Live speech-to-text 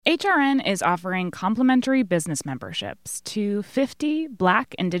HRN is offering complimentary business memberships to 50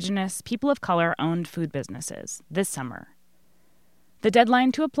 Black, Indigenous, people of color-owned food businesses this summer. The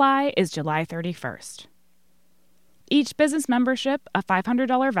deadline to apply is July 31st. Each business membership, a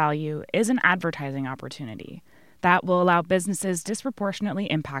 $500 value, is an advertising opportunity that will allow businesses disproportionately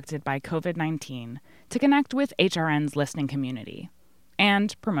impacted by COVID-19 to connect with HRN's listening community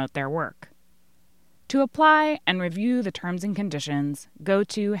and promote their work. To apply and review the terms and conditions, go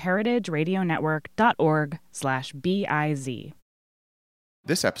to heritageradionetwork.org/BIZ.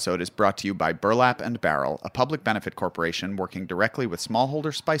 This episode is brought to you by Burlap and Barrel, a public benefit corporation working directly with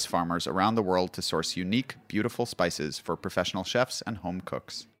smallholder spice farmers around the world to source unique, beautiful spices for professional chefs and home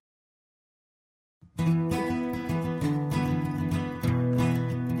cooks.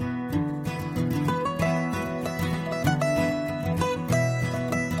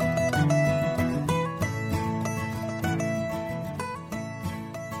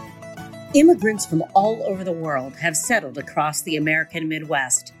 Immigrants from all over the world have settled across the American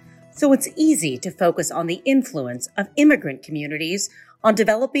Midwest, so it's easy to focus on the influence of immigrant communities on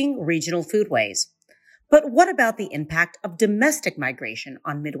developing regional foodways. But what about the impact of domestic migration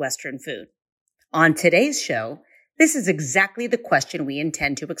on Midwestern food? On today's show, this is exactly the question we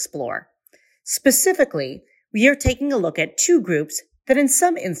intend to explore. Specifically, we are taking a look at two groups that in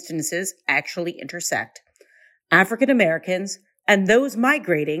some instances actually intersect: African Americans and those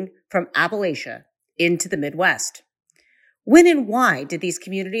migrating from Appalachia into the Midwest. When and why did these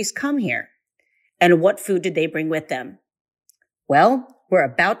communities come here? And what food did they bring with them? Well, we're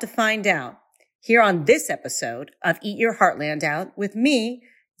about to find out here on this episode of Eat Your Heartland Out with me,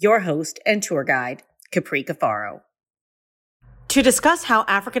 your host and tour guide, Capri Cafaro. To discuss how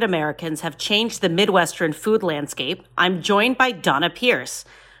African Americans have changed the Midwestern food landscape, I'm joined by Donna Pierce.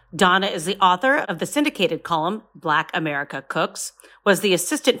 Donna is the author of the syndicated column Black America Cooks, was the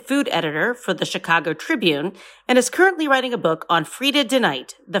assistant food editor for the Chicago Tribune, and is currently writing a book on Frida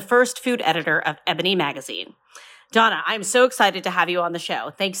DeKnight, the first food editor of Ebony magazine. Donna, I'm so excited to have you on the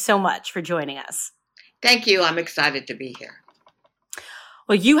show. Thanks so much for joining us. Thank you. I'm excited to be here.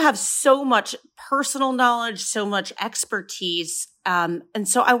 Well, you have so much personal knowledge, so much expertise. And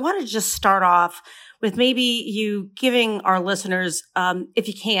so I want to just start off with maybe you giving our listeners, if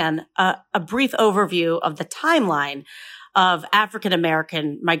you can, a brief overview of the timeline of African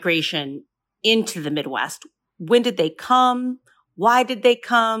American migration into the Midwest. When did they come? Why did they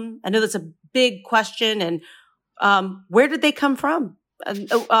come? I know that's a big question. And where did they come from in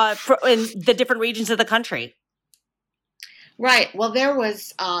the different regions of the country? Right. Well, there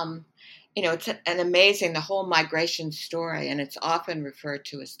was, it's an amazing, the whole migration story, and it's often referred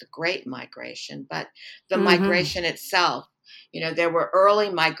to as the Great Migration, but the migration itself, there were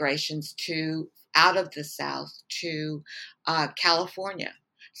early migrations out of the South to California,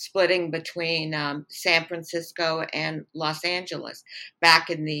 splitting between San Francisco and Los Angeles.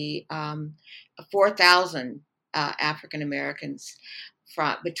 Back in the 4,000 African Americans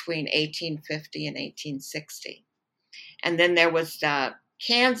between 1850 and 1860. And then there was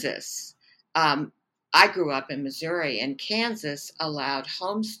Kansas. I grew up in Missouri, and Kansas allowed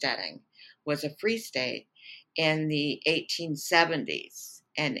homesteading, was a free state in the 1870s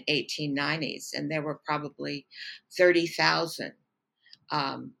and 1890s. And there were probably 30,000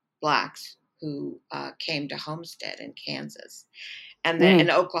 Blacks who came to homestead in Kansas. And then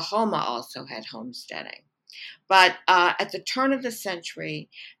and Oklahoma also had homesteading. But at the turn of the century,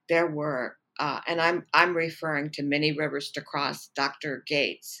 there were and I'm referring to Many Rivers to Cross, Dr.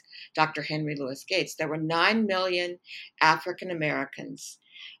 Gates, Dr. Henry Louis Gates. There were 9 million African Americans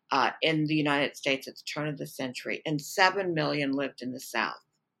in the United States at the turn of the century, and 7 million lived in the South.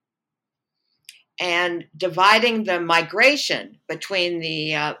 And dividing the migration between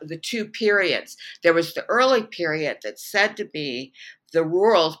the two periods, there was the early period that's said to be the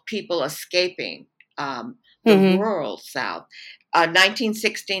rural people escaping the rural South.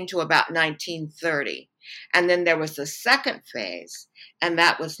 1916 to about 1930. And then there was the second phase, and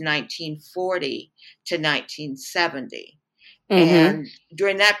that was 1940 to 1970. And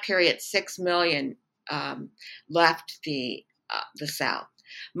during that period, 6 million left the South.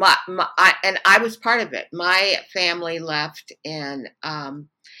 I was part of it. My family left in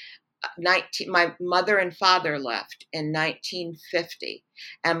my mother and father left in 1950,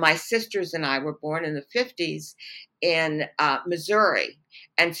 and my sisters and I were born in the 50s in Missouri.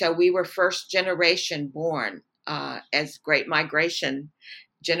 And so we were first generation born as Great Migration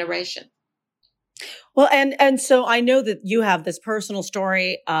generation. Well, and so I know that you have this personal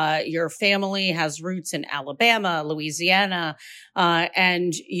story. Your family has roots in Alabama, Louisiana,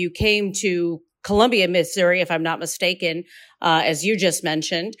 and you came to Columbia, Missouri, if I'm not mistaken, as you just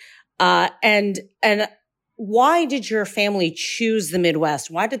mentioned. And why did your family choose the Midwest?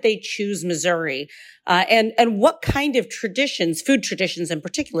 Why did they choose Missouri? And what kind of traditions, food traditions in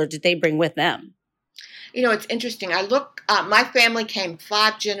particular, did they bring with them? You know, it's interesting. My family came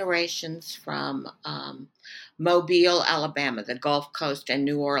 5 generations from Mobile, Alabama, the Gulf Coast, and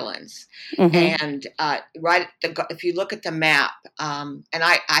New Orleans. Mm-hmm. And if you look at the map, and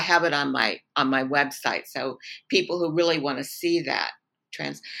I have it on my website, so people who really want to see that,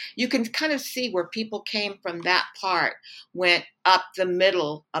 you can kind of see where people came from that part, went up the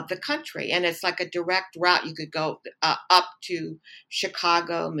middle of the country. And it's like a direct route. You could go up to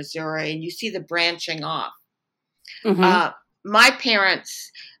Chicago, Missouri, and you see the branching off. Mm-hmm. My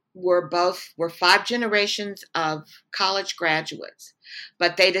parents were 5 generations of college graduates,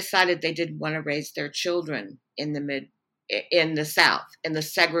 but they decided they didn't want to raise their children in the South, in the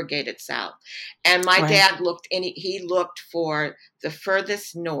segregated South. And my dad looked for the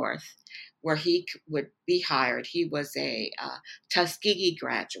furthest north where he would be hired. He was a Tuskegee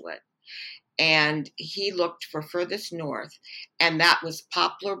graduate, and he looked for furthest north, and that was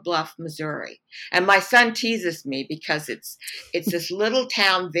Poplar Bluff, Missouri. And my son teases me because it's this little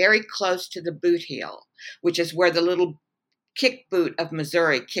town very close to the Boot Heel, which is where the little kick boot of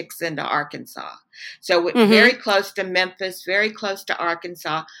Missouri kicks into Arkansas. So very close to Memphis, very close to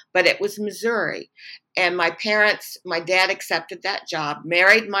Arkansas, but it was Missouri. And my dad accepted that job,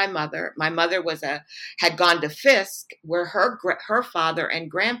 married my mother. My mother had gone to Fisk, where her father and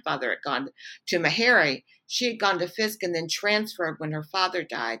grandfather had gone to Meharry. She had gone to Fisk and then transferred when her father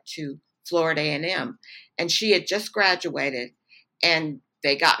died to Florida A&M. And she had just graduated, and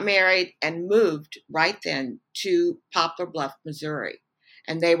they got married and moved right then to Poplar Bluff, Missouri.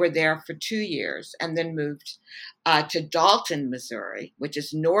 And they were there for 2 years and then moved to Dalton, Missouri, which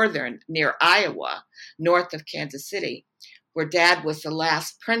is northern, near Iowa, north of Kansas City, where Dad was the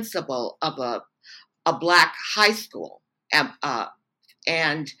last principal of a Black high school.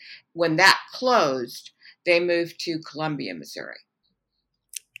 And when that closed, they moved to Columbia, Missouri.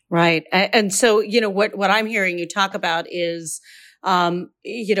 Right. And so, what I'm hearing you talk about is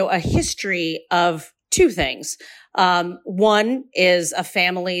a history of 2 things. One is a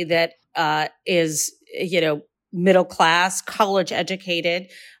family that is, middle class, college educated,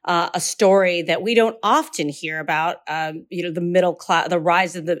 a story that we don't often hear about. The middle class, the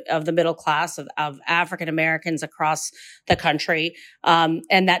rise of the middle class of African Americans across the country,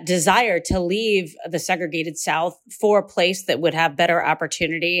 and that desire to leave the segregated South for a place that would have better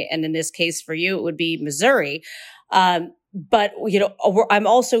opportunity. And in this case, for you, it would be Missouri. But, I'm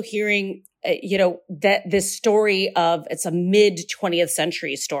also hearing, that this story of, it's a mid 20th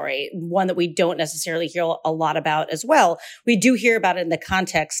century story, one that we don't necessarily hear a lot about as well. We do hear about it in the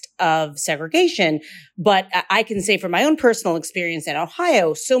context of segregation, but I can say from my own personal experience in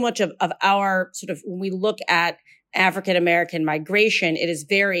Ohio, so much of our sort of, when we look at African American migration, it is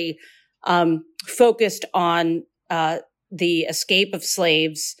very, focused on, the escape of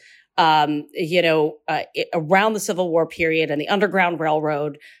slaves, around the Civil War period and the Underground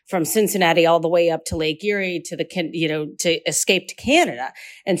Railroad from Cincinnati all the way up to Lake Erie to escape to Canada.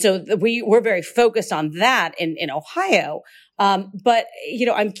 And so we're very focused on that in Ohio. But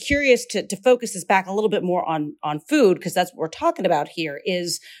I'm curious to focus this back a little bit more on food, because that's what we're talking about here,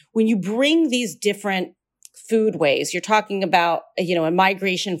 is when you bring these different foodways, you're talking about, a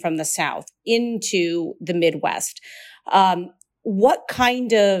migration from the South into the Midwest. What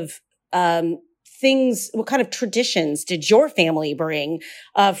kind of what kind of traditions did your family bring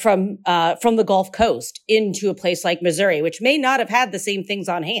from the Gulf Coast into a place like Missouri, which may not have had the same things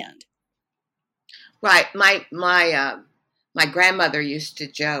on hand? Right. My grandmother used to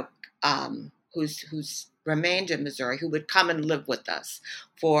joke, who's remained in Missouri, who would come and live with us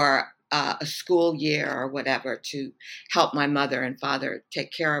for a school year or whatever to help my mother and father take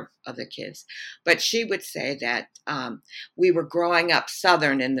care of the kids. But she would say that we were growing up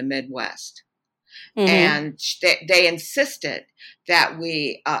Southern in the Midwest. Mm-hmm. And they insisted that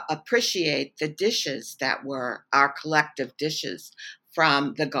we appreciate the dishes that were our collective dishes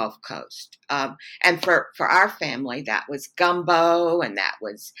from the Gulf Coast. And for our family, that was gumbo, and that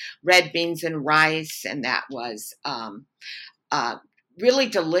was red beans and rice, and that was really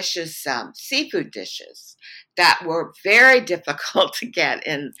delicious seafood dishes that were very difficult to get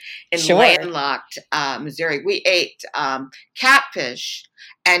in sure. landlocked Missouri. We ate catfish,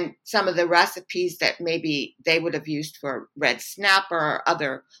 and some of the recipes that maybe they would have used for red snapper or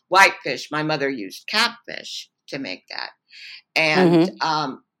other whitefish, my mother used catfish to make that. And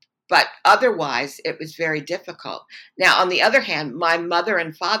but otherwise it was very difficult. Now, on the other hand, my mother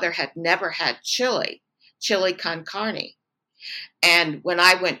and father had never had chili con carne. And when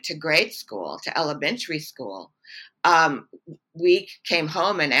I went to grade school, to elementary school, we came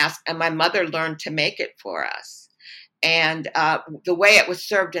home and asked, and my mother learned to make it for us. And the way it was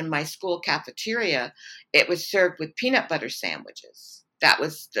served in my school cafeteria, it was served with peanut butter sandwiches. That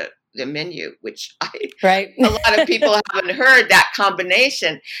was the menu, which right. A lot of people haven't heard that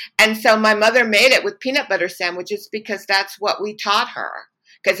combination. And so my mother made it with peanut butter sandwiches because that's what we taught her,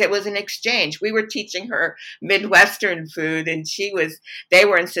 because it was an exchange. We were teaching her Midwestern food, and they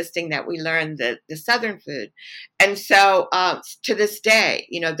were insisting that we learn the Southern food. And so to this day,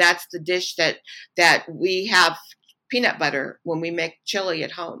 that's the dish that we have peanut butter when we make chili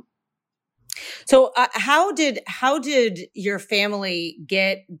at home. So how did your family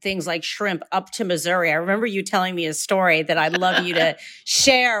get things like shrimp up to Missouri? I remember you telling me a story that I'd love you to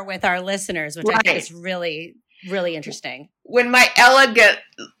share with our listeners, which I think is really, really interesting. When my elegant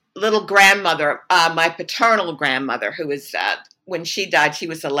little grandmother, my paternal grandmother, who was, when she died, she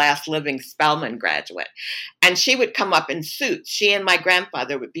was the last living Spelman graduate. And she would come up in suits. She and my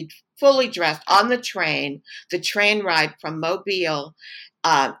grandfather would be fully dressed on the train ride from Mobile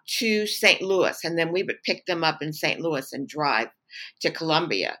to St. Louis. And then we would pick them up in St. Louis and drive to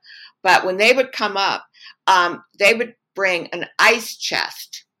Columbia. But when they would come up, they would bring an ice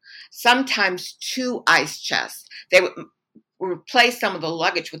chest, sometimes 2 ice chests. They would replace some of the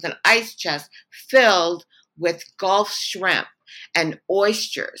luggage with an ice chest filled with Gulf shrimp and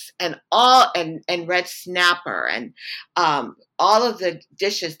oysters and red snapper and all of the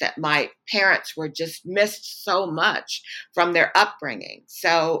dishes that my parents were just missed so much from their upbringing.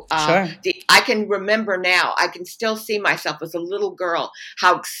 So sure. I can remember now, I can still see myself as a little girl,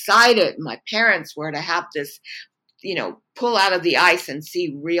 how excited my parents were to have this, pull out of the ice and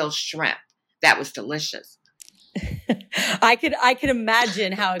see real shrimp. That was delicious. I could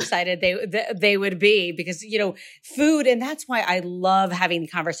imagine how excited they would be because, food. And that's why I love having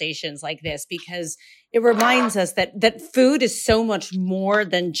conversations like this, because it reminds us that food is so much more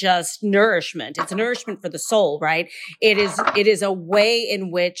than just nourishment. It's nourishment for the soul, right? It is a way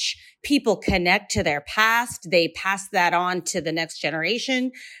in which people connect to their past. They pass that on to the next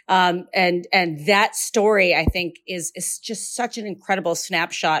generation. And that story, I think, is just such an incredible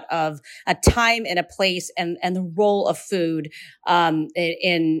snapshot of a time and a place and the role of food,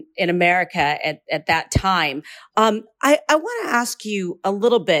 in America at that time. I want to ask you a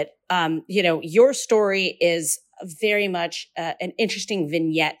little bit. Your story is very much an interesting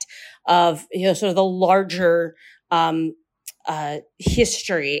vignette of, sort of the larger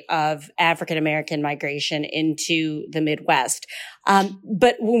history of African American migration into the Midwest.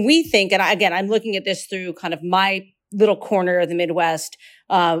 But when we think, and again, I'm looking at this through kind of my little corner of the Midwest,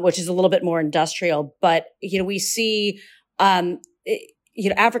 which is a little bit more industrial, but, we see,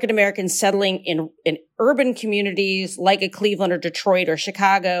 African Americans settling in urban communities like a Cleveland or Detroit or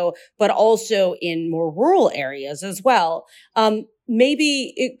Chicago, but also in more rural areas as well.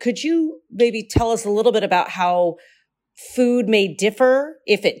 Could you tell us a little bit about how food may differ,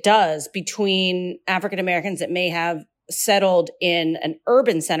 if it does, between African Americans that may have settled in an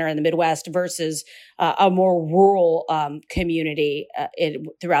urban center in the Midwest versus a more rural community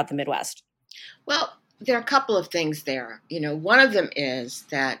throughout the Midwest? Well, there are a couple of things there. One of them is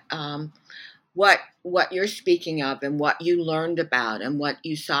that what you're speaking of and what you learned about and what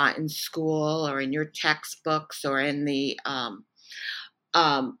you saw in school or in your textbooks or in the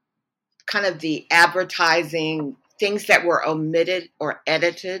kind of the advertising, things that were omitted or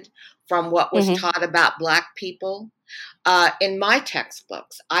edited from what was taught about Black people. In my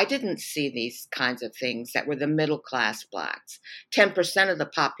textbooks, I didn't see these kinds of things that were the middle class Blacks. 10% of the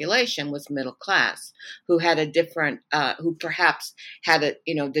population was middle class, who had a different, who perhaps had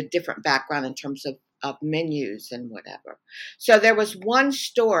the different background in terms of menus and whatever. So there was one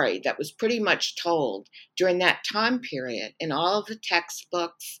story that was pretty much told during that time period in all of the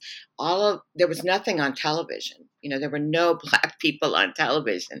textbooks. There was nothing on television. There were no Black people on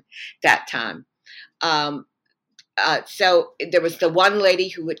television that time. So there was the one lady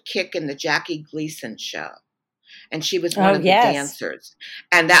who would kick in the Jackie Gleason show, and she was one of the dancers.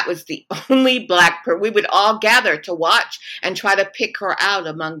 And that was the only Black person. We would all gather to watch and try to pick her out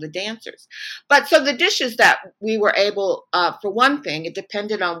among the dancers. But so the dishes that we were able, for one thing, it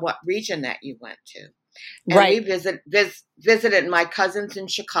depended on what region that you went to. And right. we visited my cousins in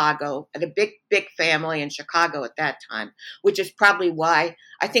Chicago, at a big family in Chicago at that time, which is probably why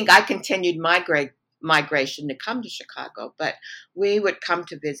I think I continued migration to come to Chicago, but we would come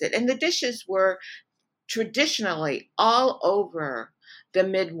to visit. And the dishes were traditionally all over the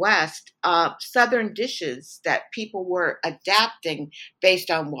Midwest, Southern dishes that people were adapting based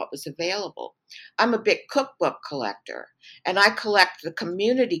on what was available. I'm a big cookbook collector, and I collect the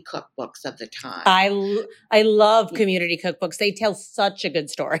community cookbooks of the time. I love community cookbooks. They tell such a good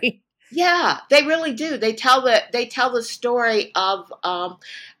story. Yeah, they really do. They tell the story of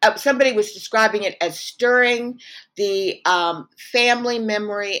somebody was describing it as stirring the family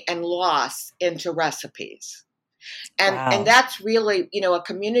memory and loss into recipes. And that's really, a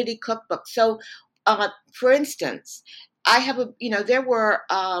community cookbook. So, for instance, I have there were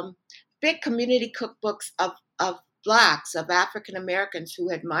big community cookbooks of Blacks, of African Americans who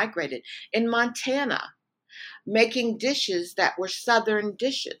had migrated in Montana, making dishes that were Southern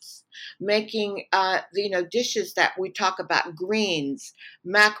dishes, making, dishes that we talk about: greens,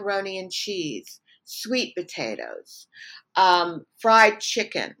 macaroni and cheese, sweet potatoes, fried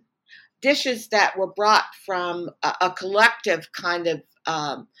chicken. Dishes that were brought from a collective kind of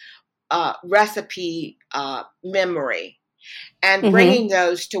recipe memory, and bringing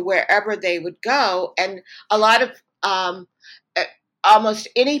those to wherever they would go. And a lot of almost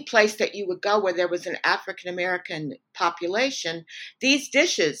any place that you would go where there was an African American population, these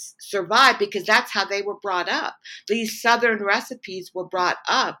dishes survived because that's how they were brought up. These Southern recipes were brought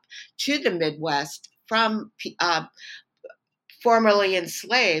up to the Midwest from formerly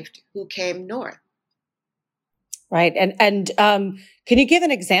enslaved who came north. Right. And can you give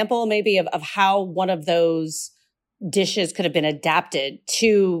an example maybe of how one of those dishes could have been adapted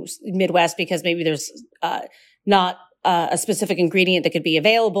to Midwest, because maybe there's not a specific ingredient that could be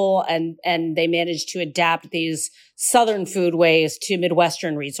available, and they managed to adapt these Southern foodways to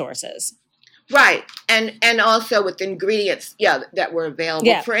Midwestern resources? Right. And also with ingredients, that were available.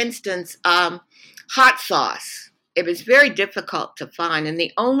 Yeah. For instance, hot sauce. It was very difficult to find, and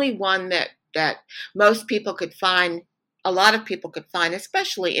the only one that most people could find, a lot of people could find,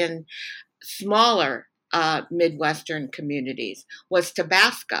 especially in smaller Midwestern communities, was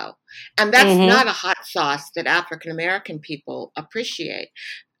Tabasco. And that's not a hot sauce that African American people appreciate.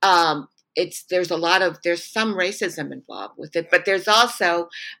 There's some racism involved with it, but there's also,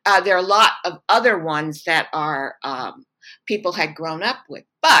 there are a lot of other ones that are, people had grown up with.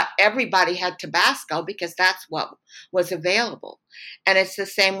 But everybody had Tabasco because that's what was available. And it's the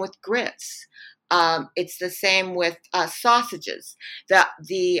same with grits. It's the same with sausages.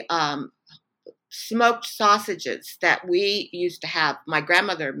 The smoked sausages that we used to have, my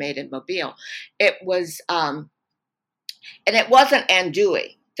grandmother made in Mobile. It was, and it wasn't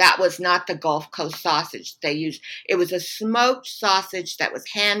andouille. That was not the Gulf Coast sausage they used. It was a smoked sausage that was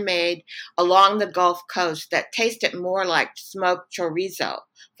handmade along the Gulf Coast that tasted more like smoked chorizo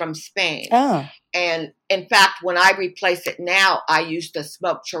from Spain. Oh. And in fact, when I replace it now, I use the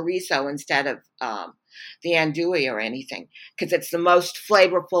smoked chorizo instead of the andouille or anything, because it's the most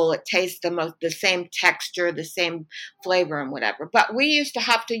flavorful. It tastes the same texture, the same flavor and whatever. But we used to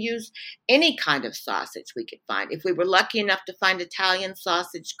have to use any kind of sausage we could find. If we were lucky enough to find Italian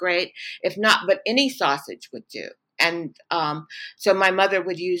sausage, great. If not, but any sausage would do. And so my mother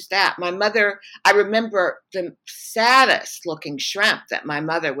would use that. I remember the saddest looking shrimp that my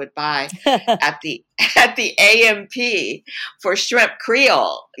mother would buy at the AMP for shrimp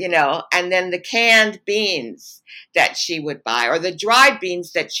Creole, and then the canned beans that she would buy, or the dried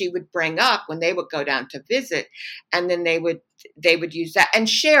beans that she would bring up when they would go down to visit, and then they would use that and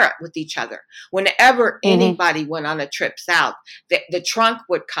share it with each other. Whenever anybody went on a trip south, the trunk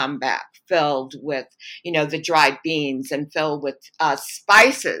would come back filled with, the dried beans, and filled with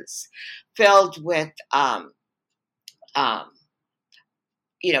spices, filled with,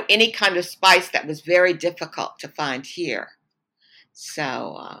 any kind of spice that was very difficult to find here.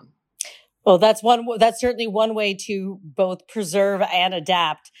 So, well, that's certainly one way to both preserve and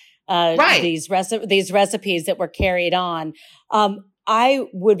adapt these recipes that were carried on. I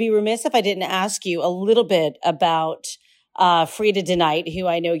would be remiss if I didn't ask you a little bit about Freda DeKnight, who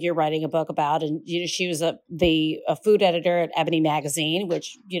I know you're writing a book about, and she was a food editor at Ebony magazine,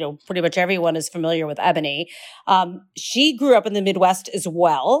 which pretty much everyone is familiar with Ebony. She grew up in the Midwest as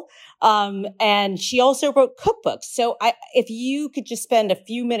well, and she also wrote cookbooks. So, if you could just spend a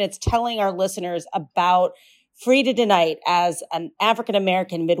few minutes telling our listeners about Freda DeKnight as an African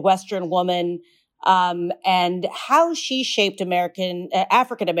American Midwestern woman, and how she shaped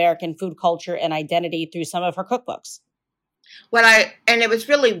African American food culture and identity through some of her cookbooks. And it was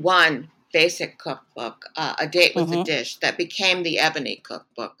really one basic cookbook, A Date with the Dish, that became the Ebony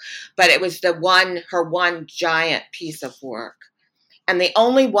cookbook. But it was her one giant piece of work. And the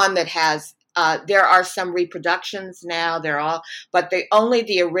only one that has there are some reproductions now. But only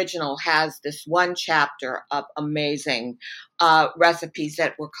the original has this one chapter of amazing recipes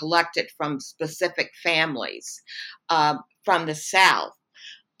that were collected from specific families from the South.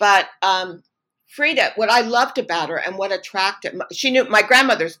 But Frida, what I loved about her and what attracted, my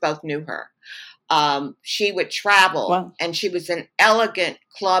grandmothers both knew her. She would travel, wow. And she was an elegant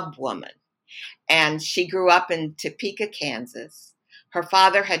club woman. And she grew up in Topeka, Kansas. Her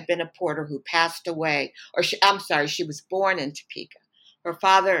father had been a porter who passed away, she was born in Topeka. Her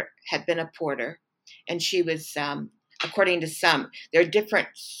father had been a porter, and she was, according to some, there are different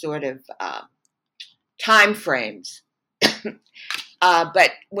sort of time frames.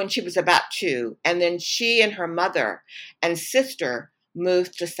 But when she was about 2, and then she and her mother and sister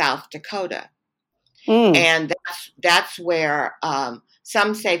moved to South Dakota. And that's where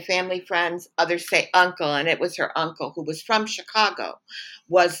some say family friends, others say uncle, and it was her uncle who was from Chicago,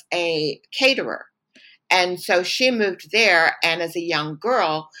 was a caterer. And so she moved there, and as a young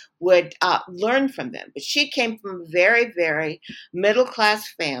girl would learn from them. But she came from a very, very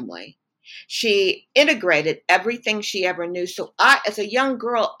middle-class family. She integrated everything she ever knew. So as a young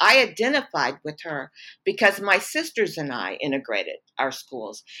girl, I identified with her because my sisters and I integrated our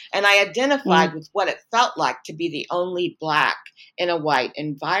schools. And I identified with what it felt like to be the only Black in a white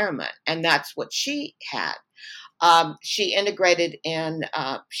environment. And that's what she had. She integrated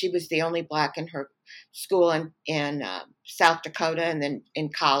she was the only Black in her school in South Dakota, and then in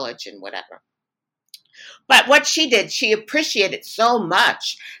college and whatever. But what she did, she appreciated so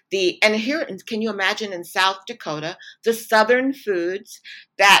much and here, can you imagine in South Dakota, the Southern foods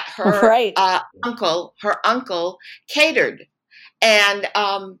that her uncle catered. And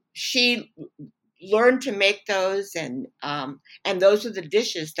she learned to make those, and those are the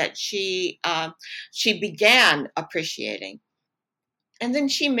dishes that she began appreciating. And then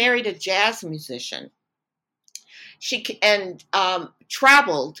she married a jazz musician. She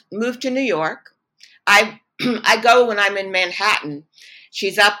traveled, moved to New York. I go when I'm in Manhattan.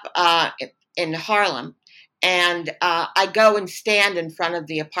 She's up in Harlem, and I go and stand in front of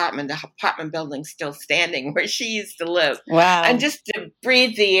the apartment building's still standing where she used to live. Wow. And just to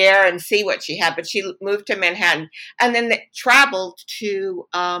breathe the air and see what she had. But she moved to Manhattan and then traveled to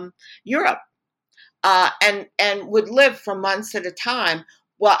Europe and would live for months at a time.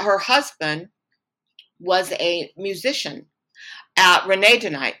 Well, her husband was a musician. Renee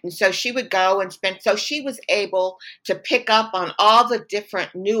DeKnight. And so she would go and so she was able to pick up on all the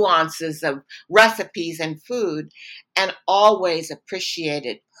different nuances of recipes and food, and always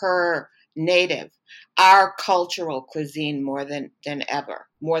appreciated her native, our cultural cuisine more than ever,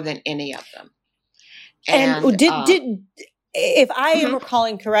 more than any of them. And did if I am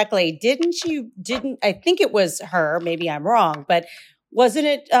recalling correctly, I think it was her, maybe I'm wrong, but wasn't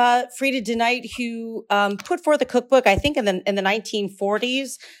it Frida DeKnight who put forth a cookbook, I think in the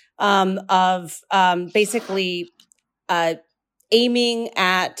 1940s, of basically aiming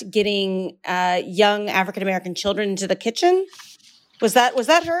at getting young African American children into the kitchen? Was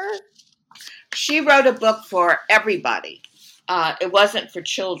that her? She wrote a book for everybody. It wasn't for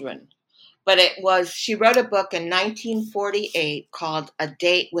children, but she wrote a book in 1948 called A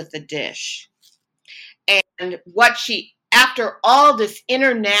Date with a Dish. And after all this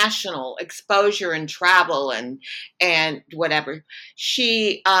international exposure and travel and whatever,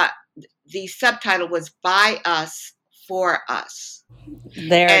 the subtitle was By Us, For Us.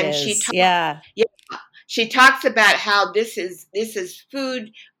 There it is. She talks about how this is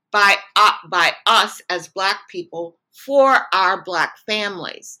food by us as Black people for our Black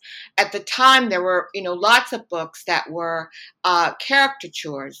families. At the time, there were, lots of books that were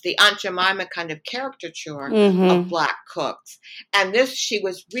caricatures, the Aunt Jemima kind of caricature of Black cooks. And she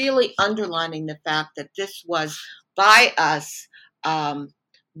was really underlining the fact that this was by us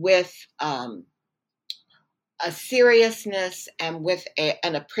with a seriousness and with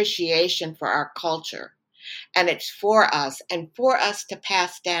an appreciation for our culture. And it's for us, and for us to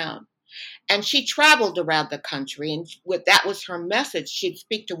pass down. And she traveled around the country, and that was her message. She'd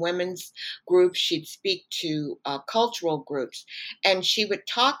speak to women's groups, she'd speak to cultural groups, and she would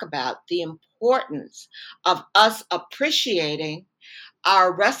talk about the importance of us appreciating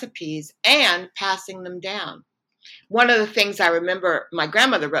our recipes and passing them down. One of the things I remember my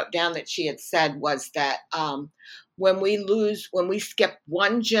grandmother wrote down that she had said was that when we skip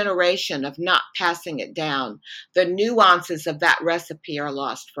one generation of not passing it down, the nuances of that recipe are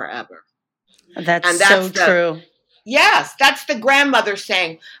lost forever. That's so true. Yes, that's the grandmother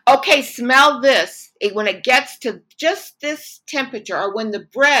saying, okay, smell this. when it gets to just this temperature, or when the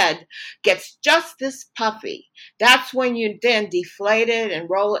bread gets just this puffy, that's when you then deflate it and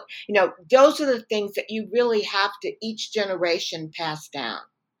roll it. Those are the things that you really have to each generation pass down.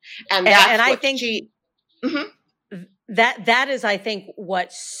 And that's and what I think that is, I think,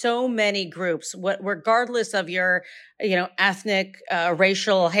 what so many groups, regardless of your, ethnic,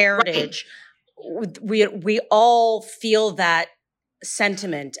 racial heritage, we all feel that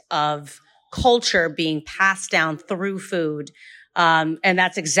sentiment of culture being passed down through food. And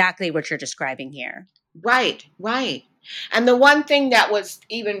that's exactly what you're describing here. Right. And the one thing that was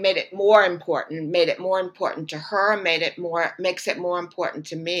even made it more important to her, makes it more important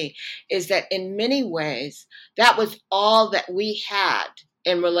to me, is that in many ways, that was all that we had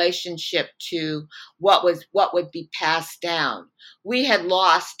in relationship to what would be passed down. We had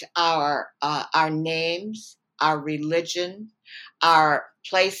lost our names, our religion, our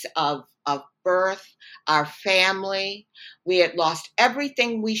place of birth, our family. We had lost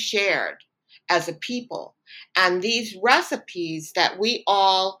everything we shared as a people. And these recipes that we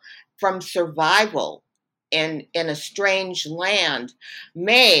all, from survival in a strange land,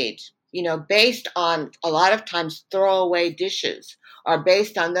 made, based on a lot of times throwaway dishes, or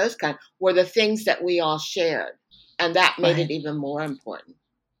based on those were the things that we all shared. And that made it even more important.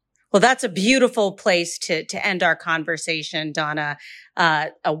 Well, that's a beautiful place to end our conversation, Donna.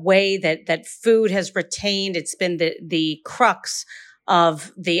 A way that food has retained, it's been the crux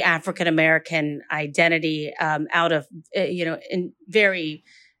of the African American identity, out of, in very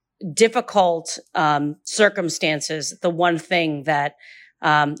difficult circumstances. The one thing that,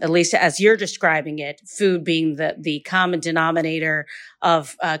 at least as you're describing it, food being the common denominator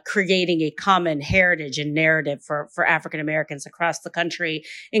of creating a common heritage and narrative for African Americans across the country,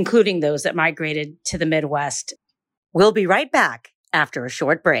 including those that migrated to the Midwest. We'll be right back after a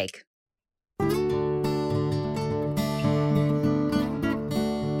short break.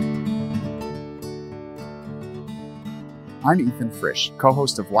 I'm Ethan Frisch,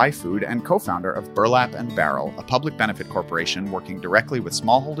 co-host of Why Food and co-founder of Burlap and Barrel, a public benefit corporation working directly with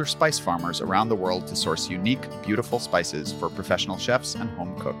smallholder spice farmers around the world to source unique, beautiful spices for professional chefs and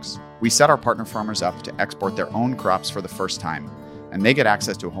home cooks. We set our partner farmers up to export their own crops for the first time, and they get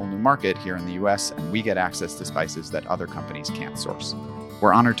access to a whole new market here in the US, and we get access to spices that other companies can't source.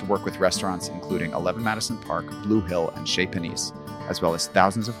 We're honored to work with restaurants including 11 Madison Park, Blue Hill, and Chez Panisse, as well as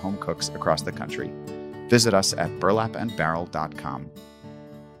thousands of home cooks across the country. Visit us at burlapandbarrel.com.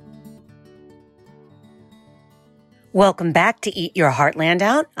 Welcome back to Eat Your Heartland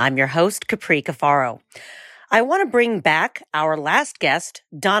Out. I'm your host, Capri Cafaro. I want to bring back our last guest,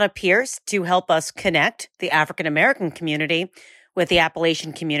 Donna Pierce, to help us connect the African American community with the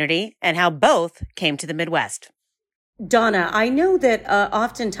Appalachian community and how both came to the Midwest. Donna, I know that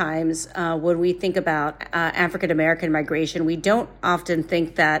oftentimes when we think about African American migration, we don't often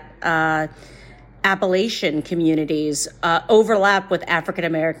think that Appalachian communities overlap with African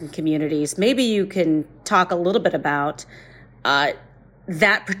American communities. Maybe you can talk a little bit about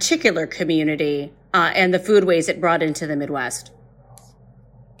that particular community and the foodways it brought into the Midwest.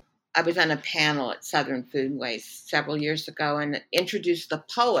 I was on a panel at Southern Foodways several years ago and introduced the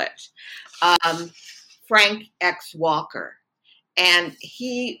poet, Frank X. Walker. And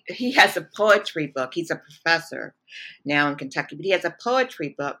he has a poetry book. He's a professor now in Kentucky, but he has a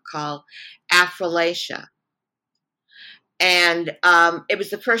poetry book called Afralacia. And it was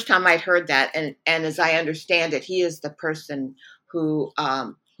the first time I'd heard that. And as I understand it, he is the person who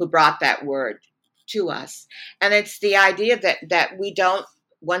brought that word to us. And it's the idea that we don't,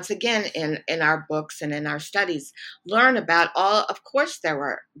 once again, in our books and in our studies, learn about all. Of course,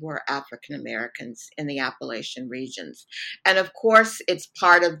 there were African Americans in the Appalachian regions, and of course, it was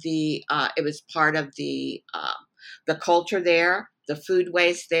part of the culture there, the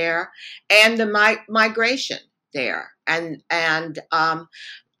foodways there, and the migration there, and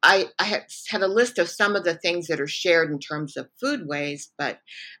I had a list of some of the things that are shared in terms of foodways, but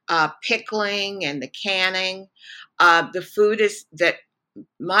pickling and the canning, the food is that.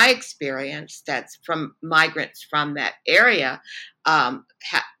 My experience that's from migrants from that area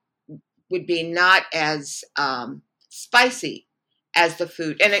would be not as spicy as the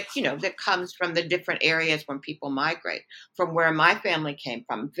food. And that comes from the different areas when people migrate. From where my family came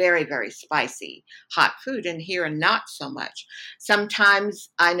from, very, very spicy, hot food, and here not so much. Sometimes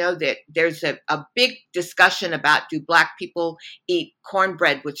I know that there's a big discussion about, do Black people eat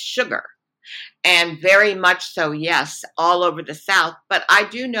cornbread with sugar? And very much so, yes, all over the South. But I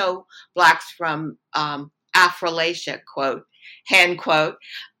do know Blacks from Afralacia, quote, hand quote,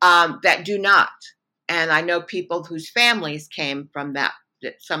 that do not. And I know people whose families came from that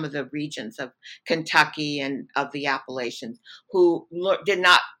some of the regions of Kentucky and of the Appalachians who did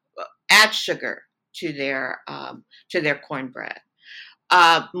not add sugar to their cornbread.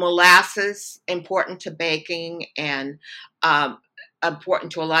 Molasses, important to baking and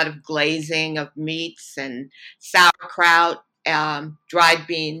important to a lot of glazing of meats and sauerkraut, dried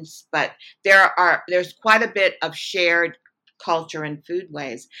beans. But there's quite a bit of shared culture and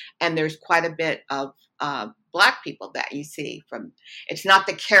foodways, and there's quite a bit of Black people that you see from. It's not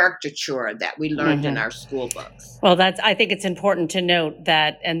the caricature that we learned in our school books. Well, I think it's important to note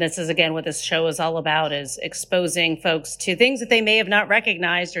that, and this is again what this show is all about, is exposing folks to things that they may have not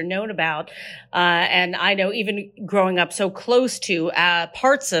recognized or known about. And I know even growing up so close to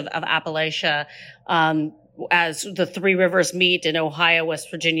parts of Appalachia, as the three rivers meet in Ohio,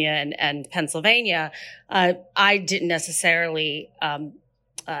 West Virginia, and Pennsylvania, I didn't necessarily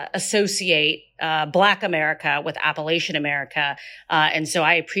associate Black America with Appalachian America, and so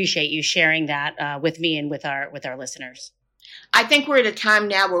I appreciate you sharing that with me and with our listeners. I think we're at a time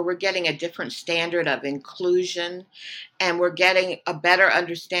now where we're getting a different standard of inclusion, and we're getting a better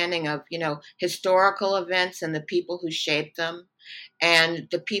understanding of, historical events and the people who shaped them, and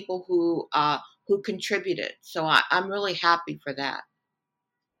the people who contributed. So I'm really happy for that.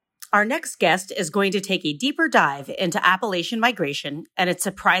 Our next guest is going to take a deeper dive into Appalachian migration and its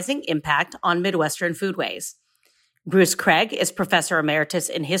surprising impact on Midwestern foodways. Bruce Craig is Professor Emeritus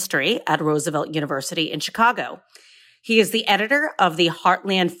in History at Roosevelt University in Chicago. He is the editor of the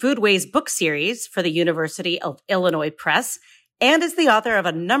Heartland Foodways book series for the University of Illinois Press and is the author of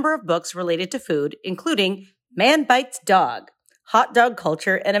a number of books related to food, including Man Bites Dog, Hot Dog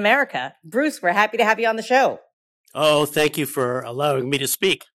Culture in America. Bruce, we're happy to have you on the show. Oh, thank you for allowing me to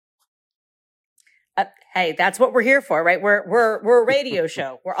speak. Hey, that's what we're here for, right? We're a radio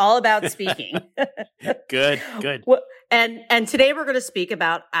show. We're all about speaking. Good. Well, and today we're going to speak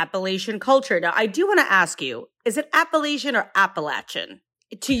about Appalachian culture. Now, I do want to ask you, is it Appalachian or Appalachian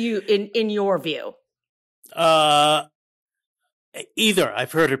to you in your view? Either.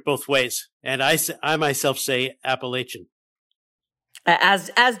 I've heard it both ways, and I myself say Appalachian. As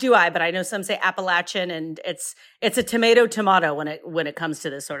do I, but I know some say Appalachian, and it's a tomato when it comes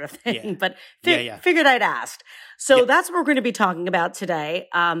to this sort of thing. Yeah. But figured I'd ask. So that's what we're going to be talking about today: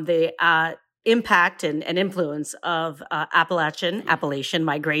 the impact and influence of Appalachian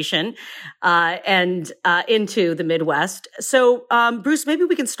migration and into the Midwest. So, Bruce, maybe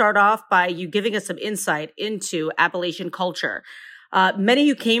we can start off by you giving us some insight into Appalachian culture. Many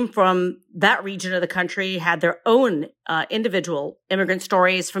who came from that region of the country had their own individual immigrant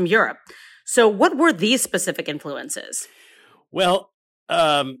stories from Europe. So what were these specific influences? Well,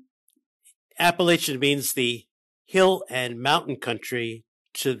 Appalachian means the hill and mountain country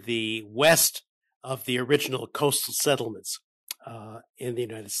to the west of the original coastal settlements in the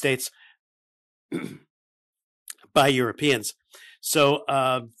United States by Europeans. So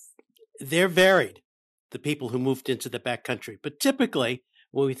they're varied, the people who moved into the backcountry. But typically,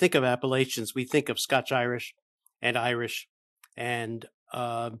 when we think of Appalachians, we think of Scotch-Irish and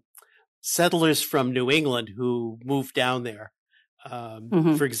settlers from New England who moved down there.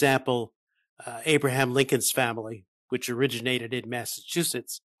 For example, Abraham Lincoln's family, which originated in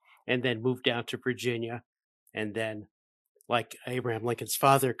Massachusetts and then moved down to Virginia, and then, like Abraham Lincoln's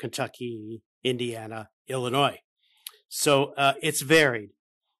father, Kentucky, Indiana, Illinois. So it's varied.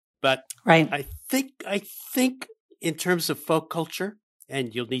 But right. I think in terms of folk culture,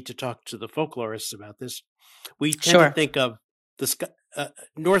 and you'll need to talk to the folklorists about this, we tend to think of the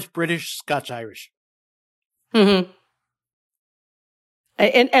North British Scotch-Irish. Mm-hmm.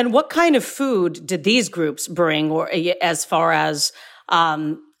 And what kind of food did these groups bring, or as far as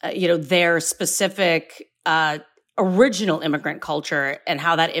their specific original immigrant culture and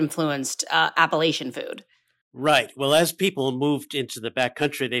how that influenced Appalachian food? Right. Well, as people moved into the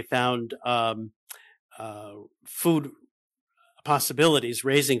backcountry, they found food possibilities,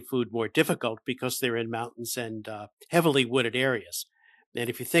 raising food more difficult because they're in mountains and heavily wooded areas. And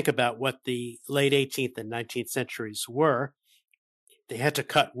if you think about what the late 18th and 19th centuries were, they had to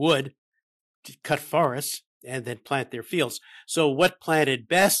cut wood, cut forests, and then plant their fields. So what planted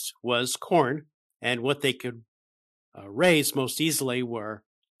best was corn, and what they could raise most easily were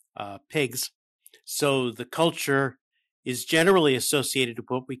pigs. So the culture is generally associated with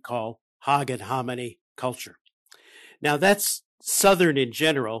what we call hog and hominy culture. Now that's Southern in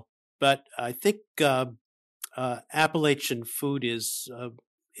general, but I think Appalachian food is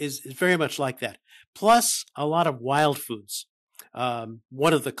very much like that. Plus a lot of wild foods.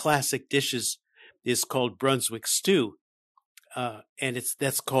 One of the classic dishes is called Brunswick stew, and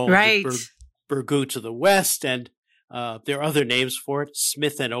that's called right. Burgoo to the west, and There are other names for it.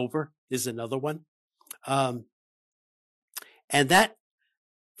 Smith and Over is another one. And that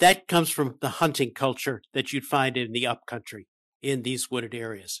comes from the hunting culture that you'd find in the upcountry in these wooded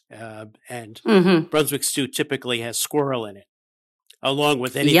areas. And Brunswick stew typically has squirrel in it, along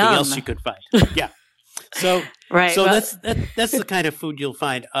with anything else you could find. Yeah. So, right. So that's the kind of food you'll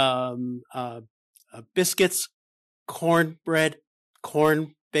find. Biscuits, cornbread,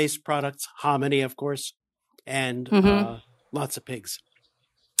 corn-based products, hominy, of course, and lots of pigs.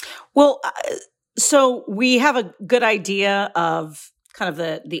 Well, so we have a good idea of kind of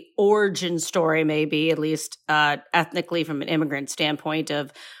the origin story, maybe at least ethnically from an immigrant standpoint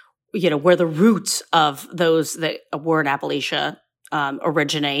of, where the roots of those that were in Appalachia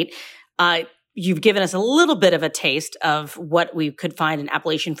originate. You've given us a little bit of a taste of what we could find in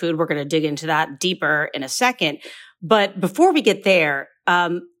Appalachian food. We're going to dig into that deeper in a second. But before we get there,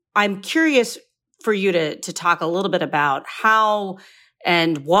 I'm curious for you to talk a little bit about how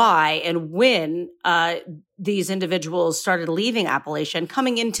and why and when these individuals started leaving Appalachia and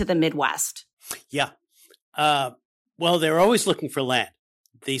coming into the Midwest. Yeah. Well, they're always looking for land.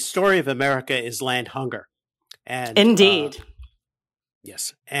 The story of America is land hunger. And indeed.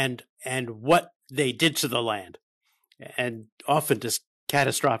 Yes. And what they did to the land, and often just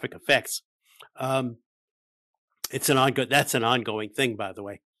catastrophic effects. That's an ongoing thing, by the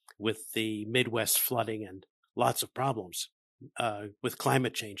way, with the Midwest flooding and lots of problems with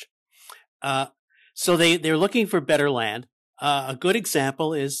climate change. So they're looking for better land. A good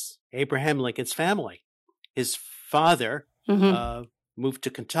example is Abraham Lincoln's family. His father moved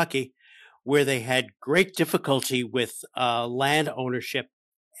to Kentucky, where they had great difficulty with land ownership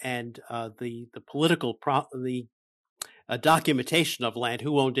and the political documentation of land,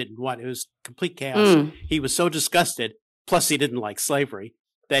 who owned it and what. It was complete chaos. He was so disgusted, plus he didn't like slavery,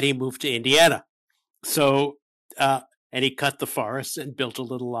 that he moved to Indiana. So, and he cut the forests and built a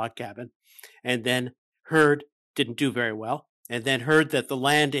little log cabin, and then heard, didn't do very well, and then heard that the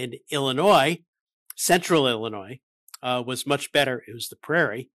land in Illinois, central Illinois, was much better. It was the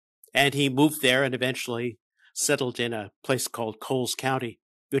prairie. And he moved there and eventually settled in a place called Coles County,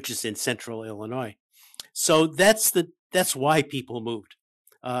 which is in central Illinois. So that's why people moved.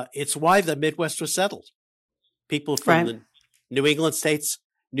 It's why the Midwest was settled. People from the New England states,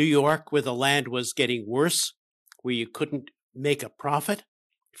 New York, where the land was getting worse, where you couldn't make a profit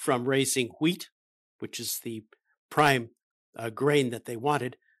from raising wheat, which is the prime grain that they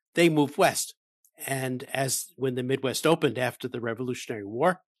wanted, they moved west. And when the Midwest opened after the Revolutionary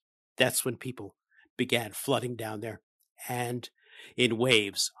War, that's when people began flooding down there, and in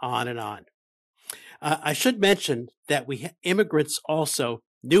waves, on and on. I should mention that immigrants also,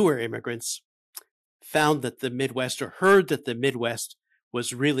 newer immigrants, found that the Midwest, or heard that the Midwest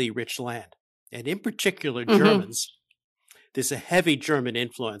was really rich land. And in particular, Germans. There's a heavy German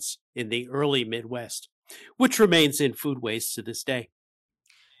influence in the early Midwest, which remains in foodways to this day.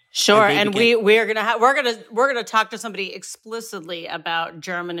 Sure, and we're gonna talk to somebody explicitly about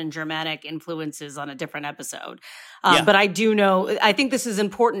German and Germanic influences on a different episode. But I do know, I think this is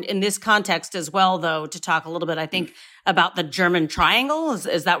important in this context as well, though, to talk a little bit. I think about the German Triangle.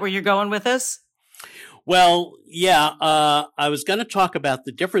 Is that where you're going with this? Well, yeah. I was going to talk about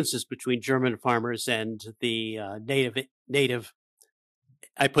the differences between German farmers and the native.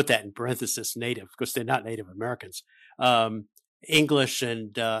 I put that in parenthesis, native, because they're not Native Americans. English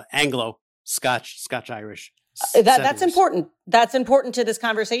and Anglo, Scotch-Irish. That's important. That's important to this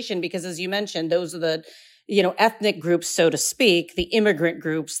conversation because, as you mentioned, those are the, ethnic groups, so to speak, the immigrant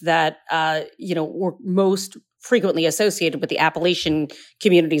groups that, were most frequently associated with the Appalachian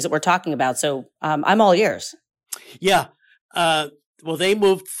communities that we're talking about. So I'm all ears. Yeah. Well, they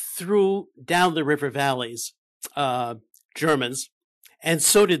moved down the river valleys, Germans, and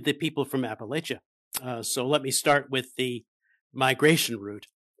so did the people from Appalachia. So let me start with the migration route.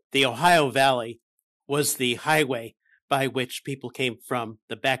 The Ohio Valley was the highway by which people came from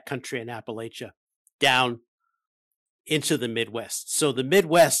the backcountry in Appalachia down into the Midwest. So the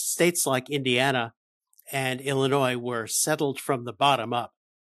Midwest, states like Indiana and Illinois, were settled from the bottom up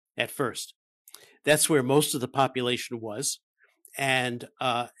at first. That's where most of the population was. And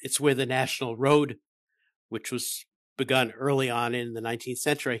it's where the National Road, which was begun early on in the 19th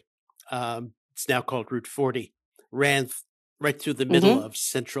century, it's now called Route 40, ran right through the middle of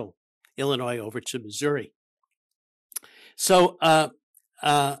central Illinois over to Missouri. So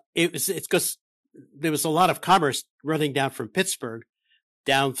it's because there was a lot of commerce running down from Pittsburgh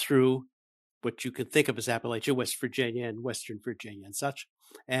down through what you can think of as Appalachia, West Virginia and Western Virginia and such,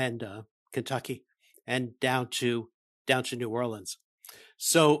 and Kentucky, and down to New Orleans.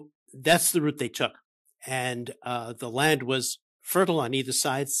 So that's the route they took. And the land was fertile on either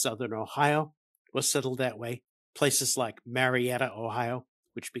side. Southern Ohio was settled that way. Places like Marietta, Ohio,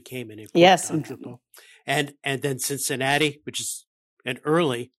 which became an important entrepot. And then Cincinnati, which is an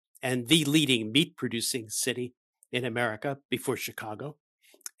early and the leading meat producing city in America before Chicago.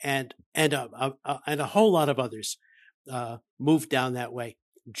 And a whole lot of others moved down that way.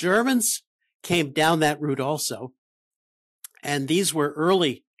 Germans came down that route also. And these were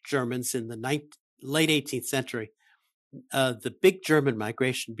early Germans in the late 18th century. The big German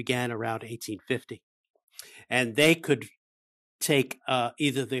migration began around 1850. And they could take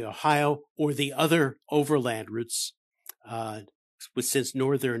either the Ohio or the other overland routes, since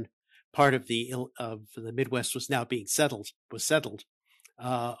northern part of the Midwest was now being settled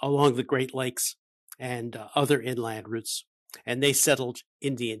along the Great Lakes and other inland routes. And they settled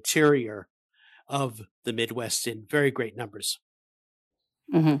in the interior of the Midwest in very great numbers.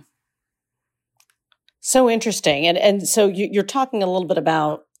 Mm-hmm. So interesting. And so you're talking a little bit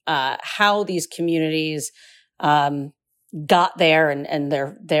about how these communities got there and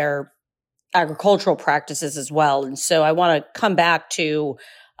their agricultural practices as well. And so I want to come back to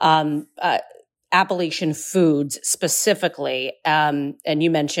Appalachian foods specifically. And you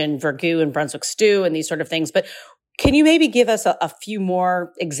mentioned Vergou and Brunswick stew and these sort of things. But can you maybe give us a few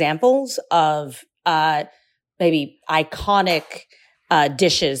more examples of maybe iconic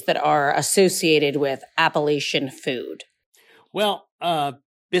dishes that are associated with Appalachian food? Well,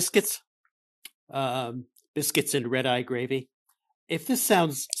 biscuits and red-eye gravy. If this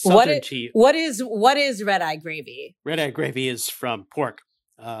sounds southern to you, what is red-eye gravy? Red-eye gravy is from pork.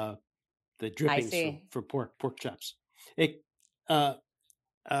 The drippings from pork chops. It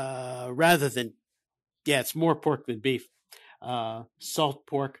rather than, it's more pork than beef. Salt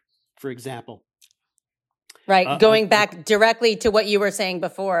pork, for example. Right. Going back directly to what you were saying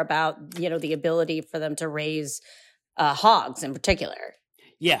before about, the ability for them to raise hogs in particular.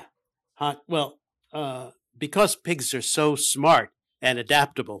 Yeah. Well, because pigs are so smart and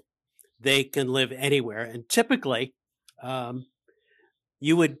adaptable, they can live anywhere. And typically,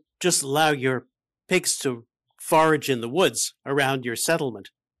 you would just allow your pigs to forage in the woods around your settlement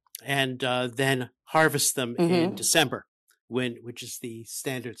and then harvest them in December, which is the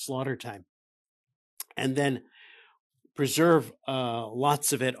standard slaughter time. And then preserve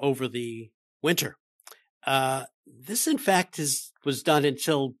lots of it over the winter. This, in fact, was done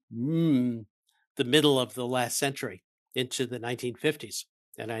until the middle of the last century, into the 1950s.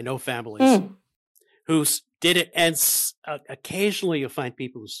 And I know families who did it, and occasionally you'll find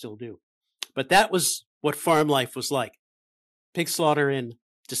people who still do. But that was what farm life was like. Pig slaughter in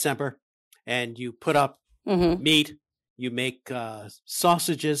December, and you put up meat, you make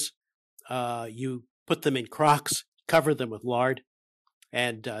sausages, you put them in crocks, cover them with lard,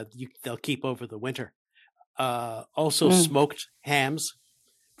 and they'll keep over the winter. Also smoked hams.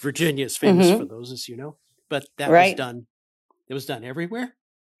 Virginia is famous for those, as you know, but that was done. It was done everywhere.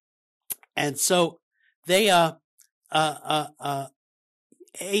 And so they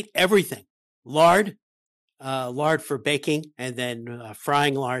ate everything. Lard for baking, and then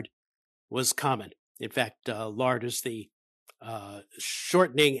frying lard was common. In fact, lard is the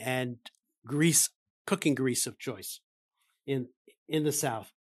shortening and cooking grease of choice in the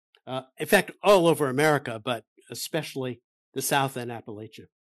South. In fact, all over America, but especially the South and Appalachia.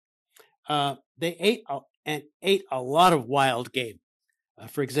 They ate a lot of wild game.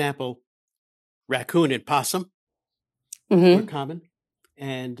 For example, raccoon and possum were common,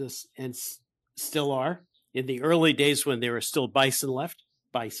 and still are. In the early days when there were still bison left,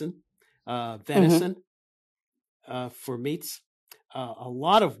 venison for meats, a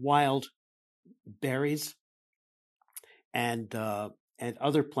lot of wild berries and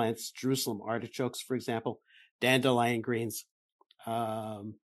other plants. Jerusalem artichokes, for example, dandelion greens,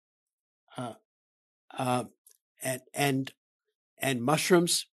 and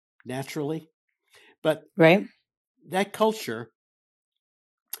mushrooms naturally. But that culture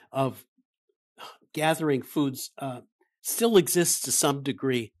of gathering foods still exists to some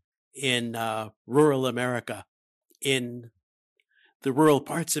degree in rural America, in the rural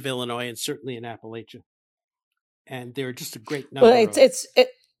parts of Illinois, and certainly in Appalachia. And there are just a great number. Well,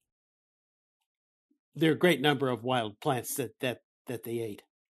 there are a great number of wild plants that they ate.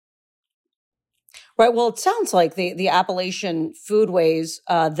 Right. Well, it sounds like the Appalachian foodways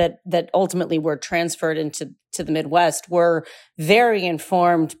that ultimately were transferred into the Midwest were very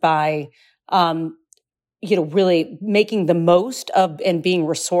informed by, really making the most of and being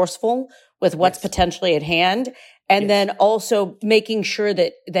resourceful with what's potentially at hand, and then also making sure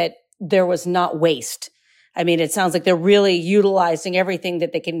that there was not waste. I mean, it sounds like they're really utilizing everything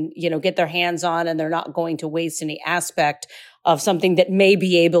that they can, get their hands on, and they're not going to waste any aspect of something that may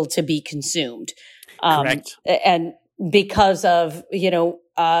be able to be consumed. Correct. And because of,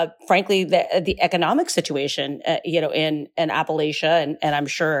 frankly, the economic situation, in Appalachia, and I'm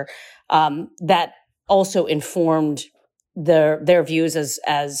sure that also informed their views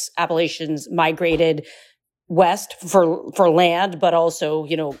as Appalachians migrated west for land, but also,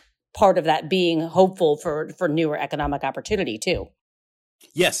 part of that being hopeful for newer economic opportunity too.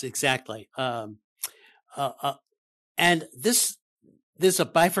 Yes, exactly. And there's a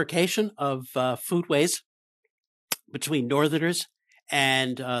bifurcation of foodways between Northerners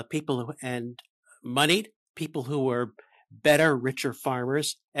and people and moneyed people who were better, richer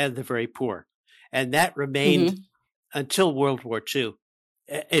farmers, and the very poor, and that remained until World War II.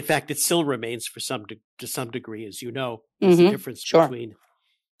 In fact, it still remains to some degree, as you know. There's a difference between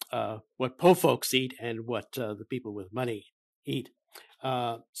what po folks eat and what the people with money eat.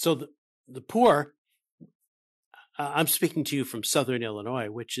 So the poor. I'm speaking to you from Southern Illinois,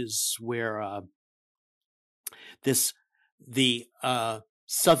 which is where the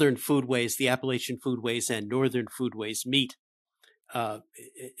Southern foodways, the Appalachian foodways, and Northern foodways meet.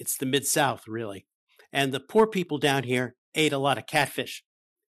 It's the Mid-South, really. And the poor people down here ate a lot of catfish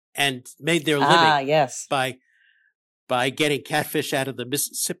and made their living by getting catfish out of the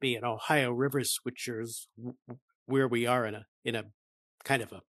Mississippi and Ohio rivers, which is where we are in a kind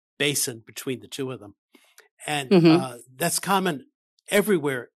of a basin between the two of them. And that's common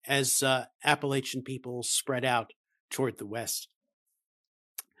everywhere as Appalachian people spread out toward the west.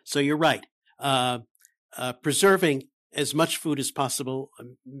 So you're right. Preserving as much food as possible.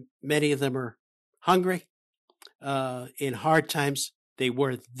 Many of them are hungry. In hard times, they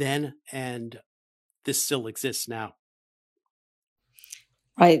were then, and this still exists now.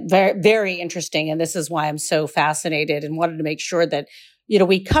 Right. Very, very interesting. And this is why I'm so fascinated and wanted to make sure that,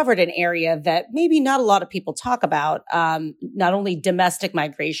 we covered an area that maybe not a lot of people talk about, not only domestic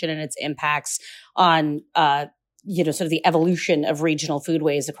migration and its impacts on, sort of the evolution of regional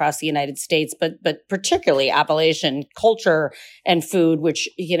foodways across the United States, but particularly Appalachian culture and food, which,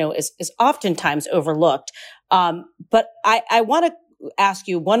 is oftentimes overlooked. But I want to ask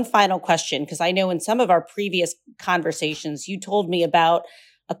you one final question, because I know in some of our previous conversations, you told me about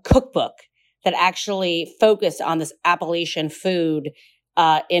a cookbook that actually focused on this Appalachian food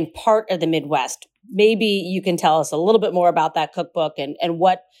in part of the Midwest. Maybe you can tell us a little bit more about that cookbook and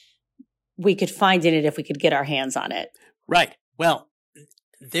what we could find in it if we could get our hands on it. Right. Well,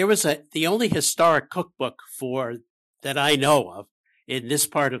 there was the only historic cookbook that I know of in this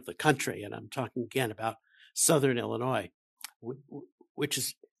part of the country, and I'm talking again about Southern Illinois, which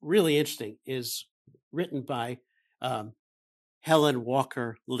is really interesting, is written by Helen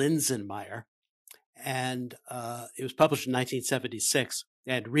Walker Linsenmeyer, and it was published in 1976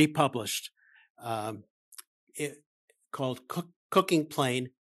 and republished, called Cooking Plain,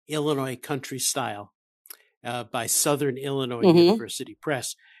 Illinois Country Style, by Southern Illinois University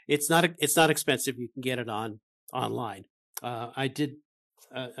Press. It's not expensive. You can get it online. I did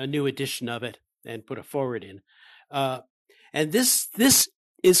a new edition of it and put a foreword in. And this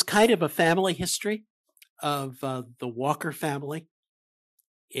is kind of a family history of the Walker family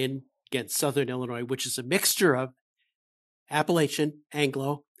in, again, Southern Illinois, which is a mixture of Appalachian,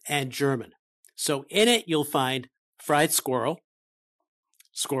 Anglo, and German. So in it, you'll find fried squirrel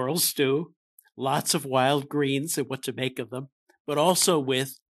stew, lots of wild greens and what to make of them, but also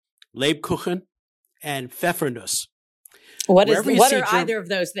with Lebkuchen and Pfeffernuss. What are either of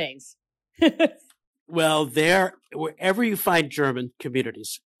those things? Well, wherever you find German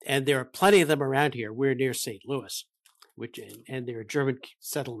communities, and there are plenty of them around here. We're near St. Louis, and there are German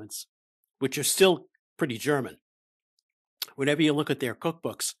settlements, which are still pretty German. Whenever you look at their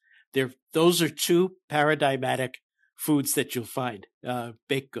cookbooks, those are two paradigmatic foods that you'll find,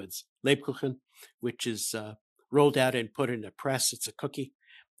 baked goods. Lebkuchen, which is rolled out and put in a press. It's a cookie.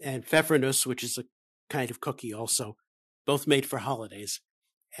 And Pfeffernuss, which is a kind of cookie also, both made for holidays.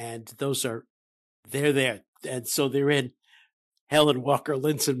 And they're there. And so they're in Helen Walker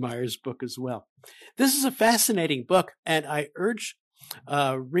Linsenmeyer's book as well. This is a fascinating book, and I urge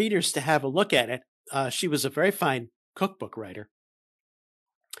readers to have a look at it. She was a very fine cookbook writer.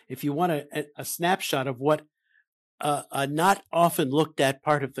 If you want a snapshot of what a not often looked at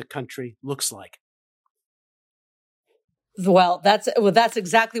part of the country looks like. Well, that's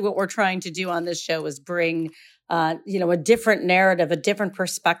exactly what we're trying to do on this show, is bring, a different narrative, a different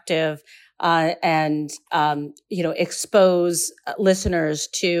perspective, and expose listeners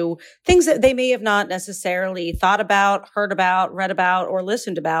to things that they may have not necessarily thought about, heard about, read about, or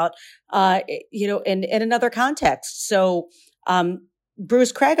listened about, in another context. So,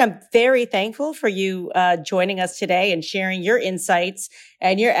 Bruce Craig, I'm very thankful for you joining us today and sharing your insights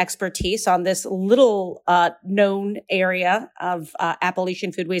and your expertise on this little known area of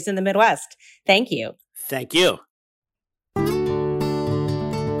Appalachian foodways in the Midwest. Thank you. Thank you.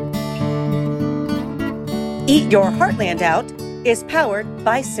 Eat Your Heartland Out is powered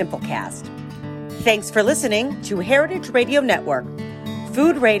by Simplecast. Thanks for listening to Heritage Radio Network,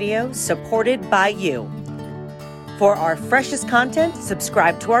 food radio supported by you. For our freshest content,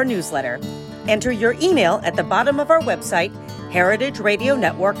 subscribe to our newsletter. Enter your email at the bottom of our website,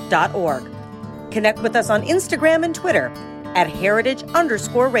 heritageradionetwork.org. Connect with us on Instagram and Twitter at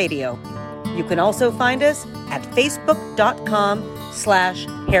heritage_radio. You can also find us at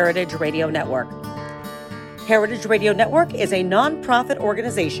facebook.com/Heritage Radio Network. Heritage Radio Network is a nonprofit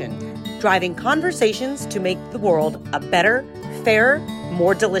organization driving conversations to make the world a better, fairer,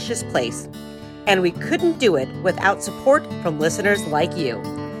 more delicious place. And we couldn't do it without support from listeners like you.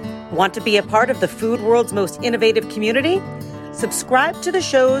 Want to be a part of the food world's most innovative community? Subscribe to the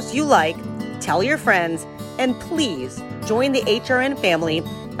shows you like, tell your friends, and please join the HRN family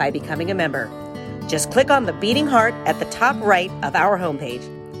by becoming a member. Just click on the beating heart at the top right of our homepage.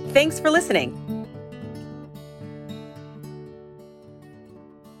 Thanks for listening.